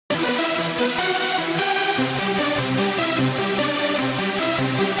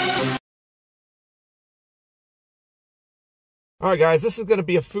All right, guys, this is going to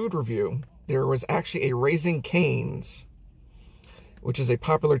be a food review. There was actually a Raising Cane's, which is a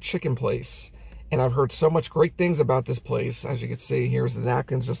popular chicken place. And I've heard so much great things about this place. As you can see, here's the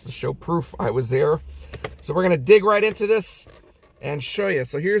napkins just to show proof I was there. So we're going to dig right into this and show you.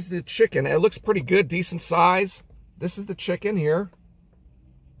 So here's the chicken. It looks pretty good, decent size. This is the chicken here.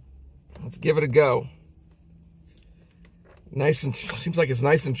 Let's give it a go. Nice and, seems like it's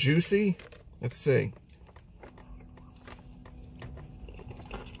nice and juicy. Let's see.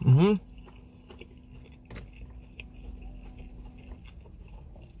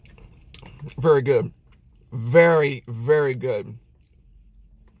 Very good. Very, very good.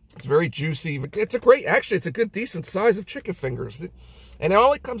 It's very juicy. It's a great, actually, it's a good, decent size of chicken fingers. And it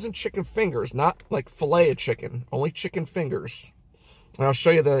only comes in chicken fingers, not like filet of chicken. Only chicken fingers. And I'll show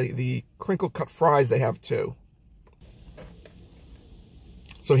you the crinkle cut fries they have too.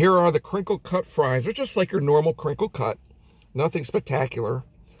 So here are the crinkle cut fries. They're just like your normal crinkle cut. Nothing spectacular.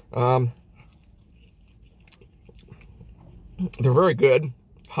 They're very good.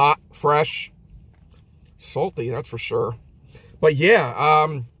 Hot, fresh, salty, that's for sure. But yeah,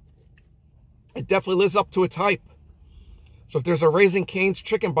 it definitely lives up to its hype. So if there's a Raising Cane's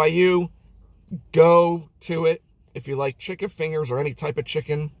chicken by you, go to it. If you like chicken fingers or any type of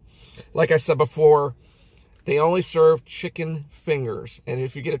chicken, like I said before, they only serve chicken fingers. And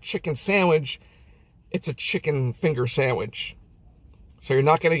if you get a chicken sandwich, it's a chicken finger sandwich. So you're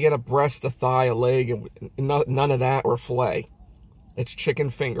not going to get a breast, a thigh, a leg, and none of that, or a fillet. It's chicken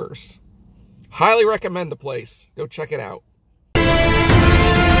fingers. Highly recommend the place. Go check it out.